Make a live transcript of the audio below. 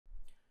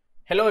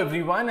Hello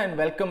everyone and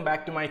welcome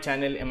back to my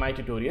channel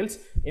MiTutorials.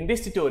 In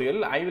this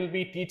tutorial, I will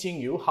be teaching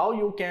you how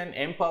you can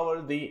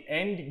empower the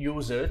end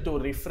user to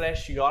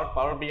refresh your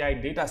Power BI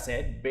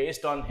dataset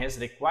based on his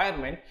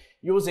requirement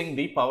using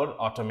the Power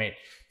Automate.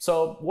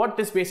 So what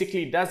this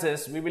basically does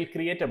is we will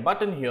create a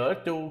button here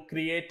to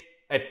create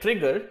a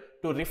trigger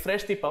to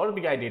refresh the Power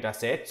BI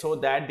dataset so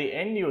that the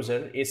end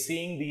user is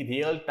seeing the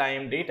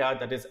real-time data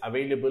that is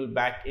available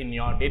back in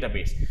your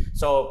database.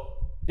 So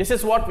this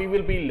is what we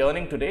will be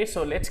learning today.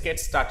 So let's get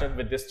started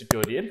with this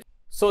tutorial.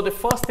 So the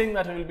first thing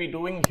that we will be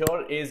doing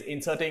here is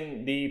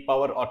inserting the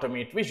Power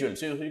Automate visual.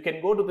 So you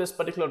can go to this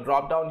particular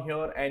drop down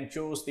here and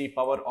choose the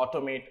Power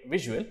Automate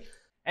visual.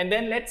 And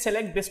then let's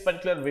select this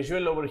particular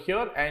visual over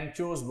here and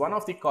choose one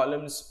of the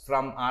columns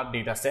from our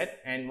data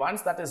set. And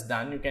once that is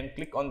done, you can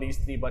click on these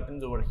three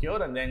buttons over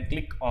here and then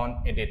click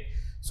on edit.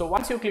 So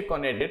once you click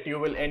on edit, you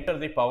will enter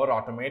the Power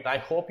Automate. I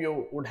hope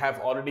you would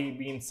have already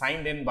been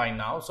signed in by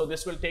now. So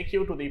this will take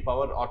you to the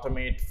Power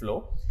Automate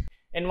flow.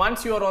 And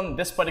once you are on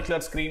this particular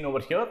screen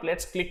over here,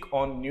 let's click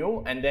on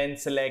new and then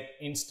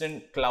select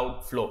Instant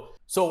Cloud Flow.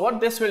 So what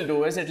this will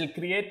do is it will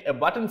create a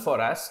button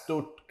for us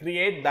to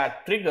create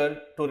that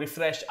trigger to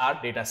refresh our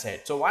data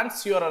set. So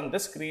once you are on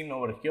this screen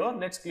over here,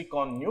 let's click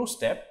on new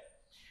step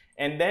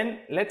and then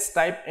let's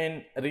type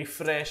in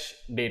refresh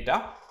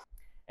data.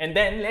 And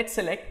then let's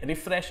select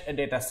refresh a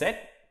data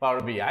set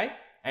Power BI.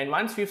 And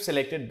once we've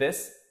selected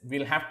this,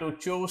 we'll have to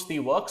choose the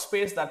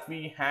workspace that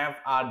we have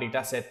our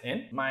data set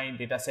in. My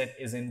data set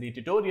is in the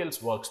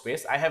tutorials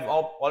workspace. I have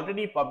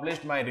already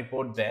published my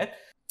report there.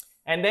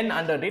 And then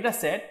under data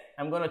set,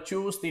 I'm going to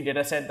choose the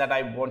data set that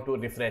I want to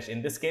refresh.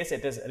 In this case,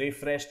 it is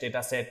refresh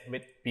data set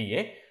with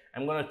PA.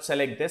 I'm going to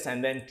select this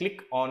and then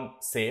click on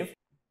save.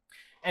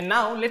 And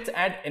now let's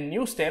add a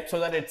new step so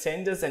that it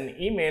sends us an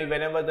email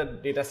whenever the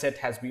dataset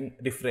has been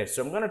refreshed.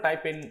 So I'm going to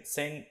type in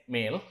send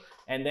mail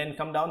and then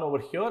come down over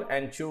here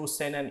and choose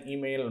send an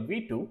email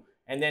v2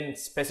 and then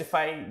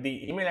specify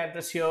the email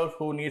address here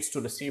who needs to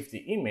receive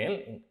the email.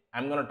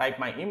 I'm going to type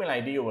my email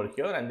ID over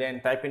here and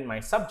then type in my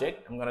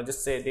subject. I'm going to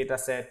just say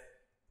dataset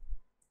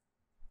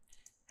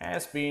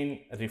has been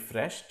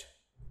refreshed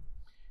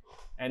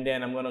and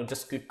then I'm going to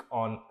just click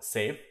on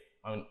save.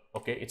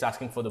 Okay, it's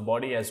asking for the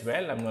body as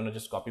well. I'm going to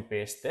just copy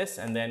paste this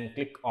and then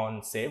click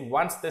on save.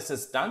 Once this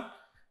is done,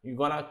 you're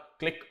going to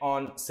click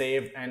on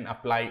save and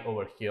apply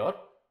over here.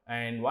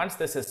 And once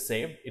this is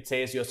saved, it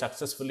says you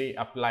successfully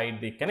applied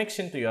the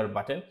connection to your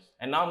button.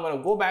 And now I'm going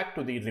to go back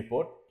to the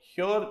report.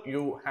 Here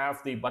you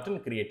have the button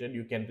created.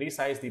 You can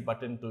resize the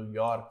button to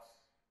your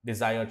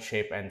desired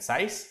shape and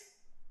size.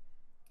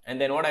 And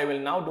then what I will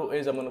now do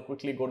is I'm going to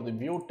quickly go to the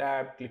view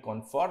tab, click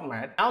on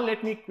format. Now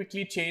let me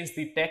quickly change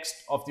the text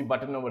of the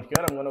button over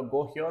here. I'm going to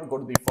go here, go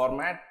to the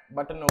format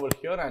button over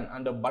here and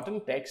under button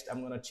text,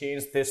 I'm going to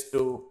change this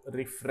to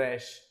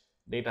refresh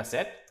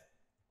dataset.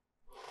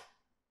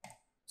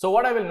 So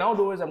what I will now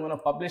do is I'm going to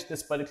publish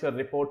this particular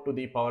report to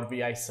the Power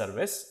BI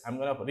service. I'm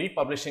going to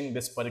republishing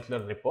this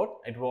particular report.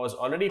 It was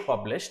already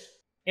published.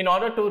 In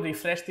order to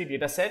refresh the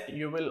dataset,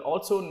 you will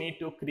also need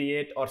to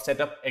create or set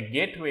up a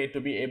gateway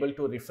to be able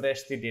to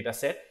refresh the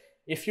dataset.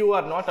 If you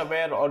are not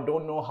aware or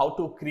don't know how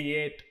to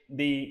create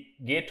the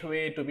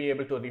gateway to be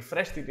able to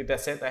refresh the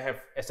dataset, I have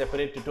a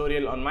separate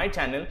tutorial on my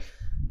channel.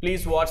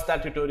 Please watch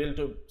that tutorial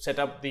to set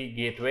up the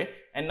gateway.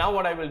 And now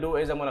what I will do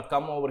is I'm going to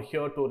come over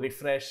here to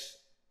refresh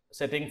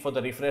setting for the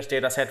refresh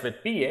dataset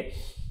with PA.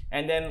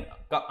 And then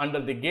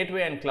under the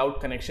gateway and cloud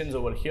connections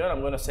over here,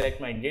 I'm going to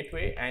select my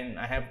gateway and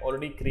I have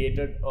already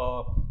created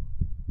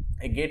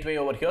a gateway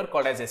over here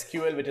called as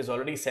SQL, which is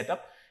already set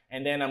up.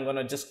 And then I'm going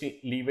to just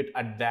leave it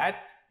at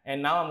that.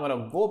 And now I'm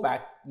going to go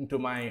back into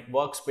my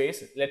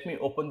workspace. Let me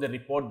open the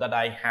report that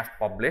I have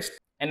published.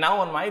 And now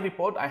on my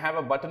report, I have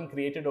a button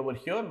created over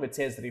here which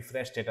says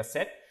refresh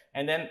dataset.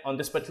 And then on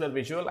this particular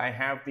visual, I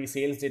have the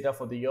sales data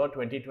for the year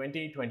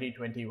 2020,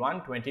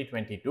 2021,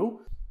 2022.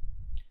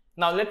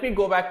 Now let me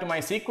go back to my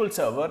SQL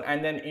server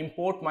and then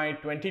import my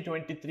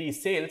 2023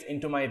 sales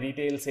into my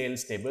retail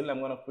sales table. I'm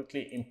going to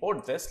quickly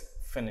import this,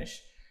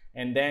 finish.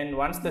 And then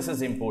once this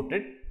is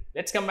imported,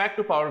 let's come back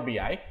to Power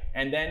BI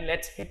and then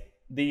let's hit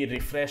the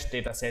refresh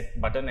dataset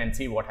button and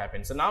see what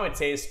happens. So now it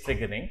says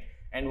triggering,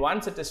 and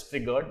once it is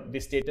triggered, the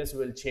status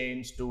will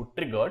change to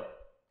triggered.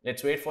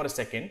 Let's wait for a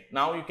second.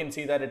 Now you can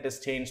see that it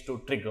is changed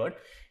to triggered,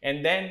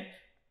 and then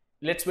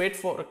let's wait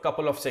for a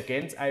couple of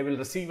seconds. I will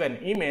receive an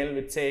email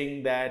with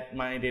saying that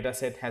my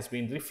dataset has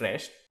been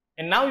refreshed.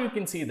 And now you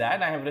can see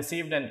that I have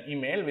received an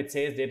email which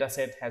says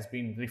dataset has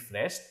been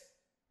refreshed.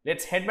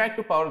 Let's head back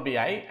to Power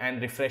BI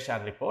and refresh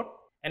our report.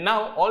 And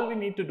now all we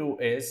need to do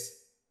is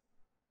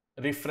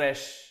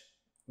refresh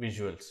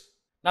visuals.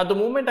 Now the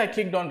moment I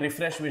clicked on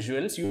refresh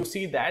visuals, you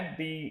see that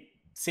the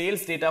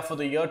sales data for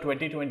the year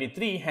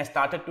 2023 has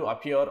started to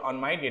appear on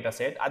my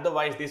dataset.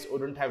 Otherwise, this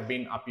wouldn't have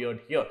been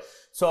appeared here.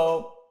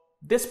 So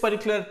this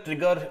particular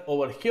trigger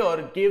over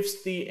here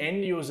gives the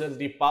end user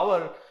the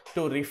power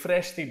to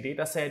refresh the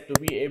dataset to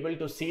be able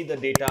to see the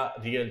data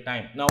real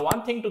time. Now,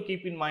 one thing to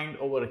keep in mind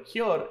over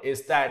here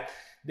is that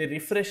the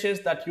refreshes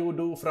that you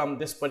do from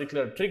this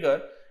particular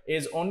trigger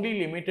is only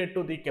limited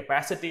to the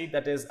capacity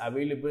that is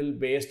available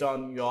based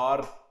on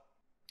your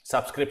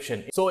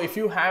subscription. So if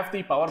you have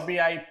the Power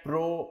BI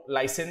Pro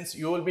license,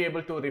 you will be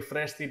able to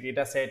refresh the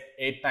dataset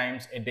 8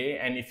 times a day,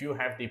 and if you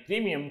have the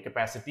premium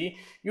capacity,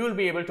 you will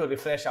be able to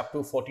refresh up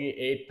to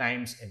 48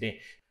 times a day.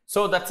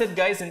 So that's it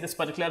guys in this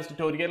particular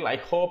tutorial. I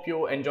hope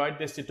you enjoyed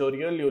this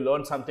tutorial, you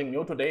learned something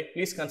new today.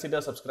 Please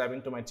consider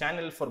subscribing to my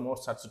channel for more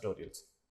such tutorials.